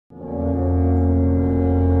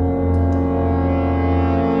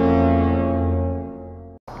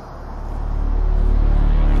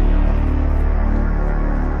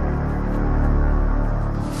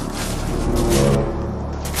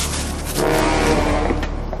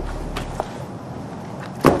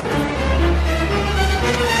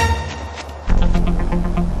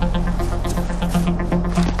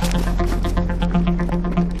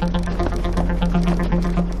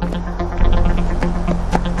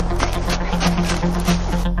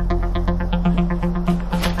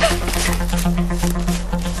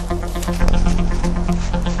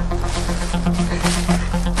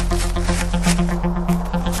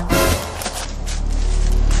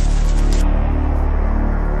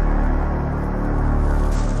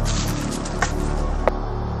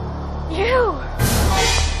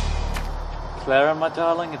Clara, my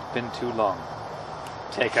darling, it's been too long.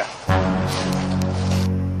 Take her.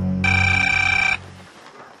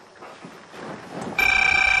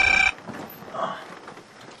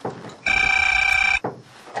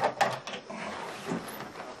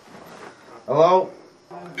 Hello?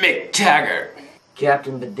 McTaggart.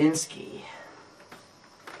 Captain Badinsky.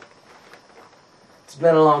 It's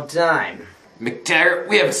been a long time. McTaggart,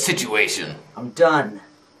 we have a situation. I'm done.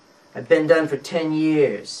 I've been done for 10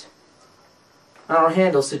 years. I don't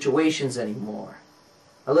handle situations anymore.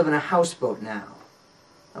 I live in a houseboat now.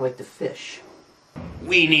 I like to fish.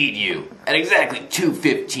 We need you. At exactly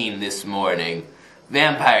 2:15 this morning,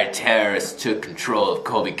 vampire terrorists took control of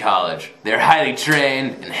Colby College. They're highly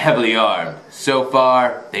trained and heavily armed. So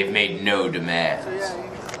far, they've made no demands.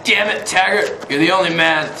 Damn it, Taggart! You're the only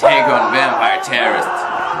man to take on vampire terrorists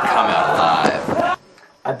and come out alive.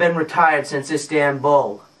 I've been retired since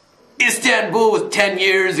Istanbul. Istanbul was 10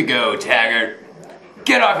 years ago, Taggart.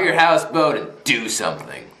 Get off your houseboat and do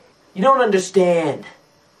something. You don't understand.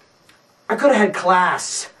 I could have had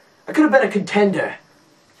class. I could have been a contender.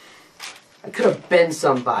 I could have been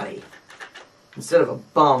somebody instead of a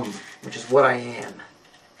bum, which is what I am.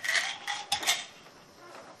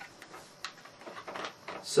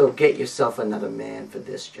 So get yourself another man for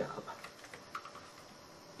this job.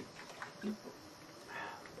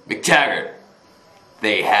 McTaggart,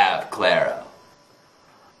 they have Clara.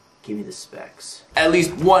 Give me the specs. At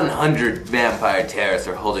least 100 vampire terrorists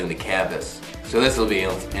are holding the campus, so this will be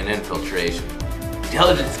an infiltration.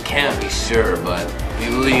 Intelligence can't be sure, but we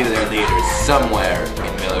believe their leader is somewhere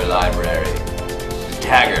in Miller Library.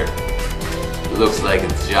 Taggart, looks like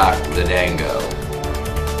it's Jacques Ladango.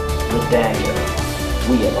 Ladango,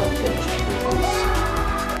 we have unfinished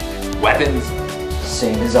business. Weapons?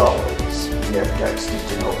 Same as always. Never dark sleep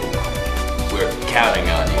to nobody. We're counting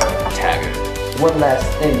on you, Taggart. One last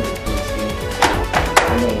thing, please.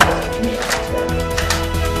 My name is Nick.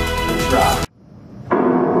 Let's rock.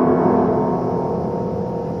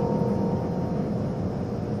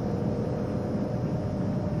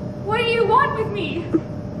 What do you want with me?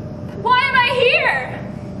 Why am I here?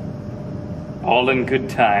 All in good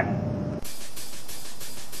time.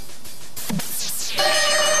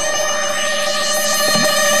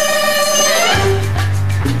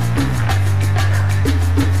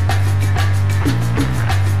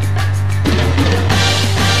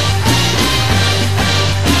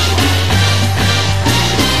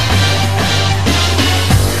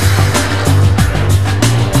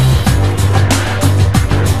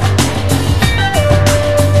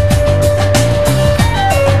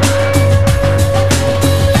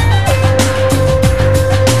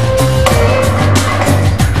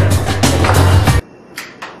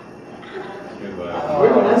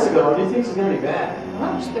 What do you think is going to be bad?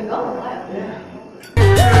 Well, it's been going a while. Yeah.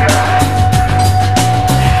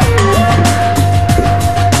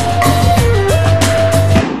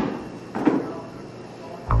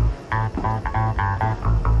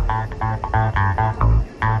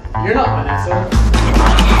 You're not Vanessa.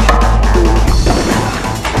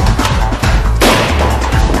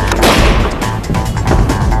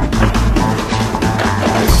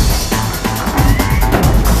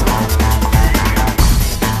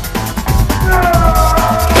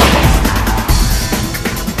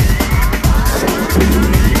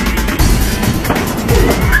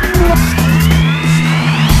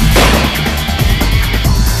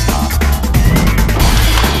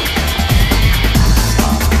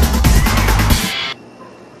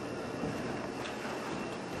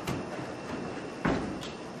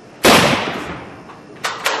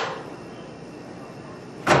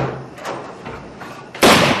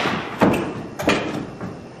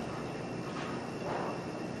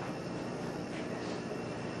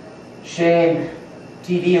 Shame.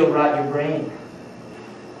 TV will rot your brain.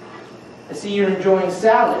 I see you're enjoying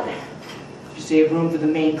salad. Did you save room for the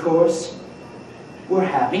main course? We're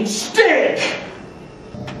having steak!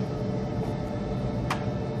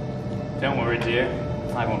 Don't worry, dear.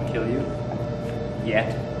 I won't kill you.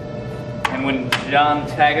 Yet. And when John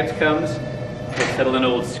Taggart comes, we'll settle an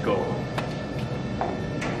old score.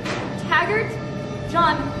 Taggart?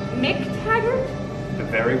 John McTaggart? The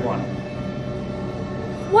very one.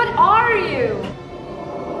 What are you?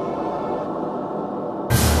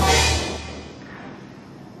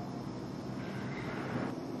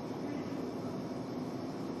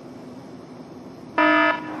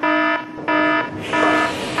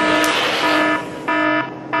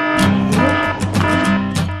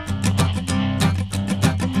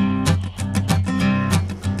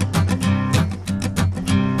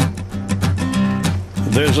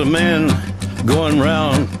 There's a man going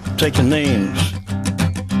round taking names.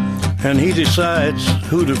 and he decides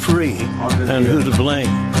who to free and who to blame.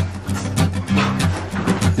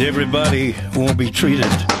 Everybody won't be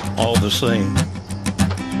treated all the same.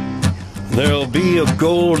 There'll be a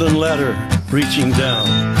golden ladder reaching down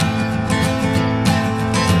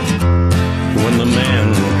when the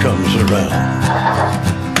man comes around.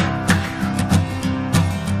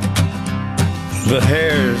 The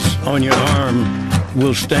hairs on your arm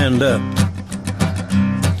will stand up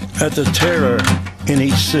at the terror in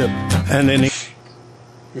each sip and in each...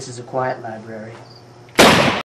 This is a quiet library.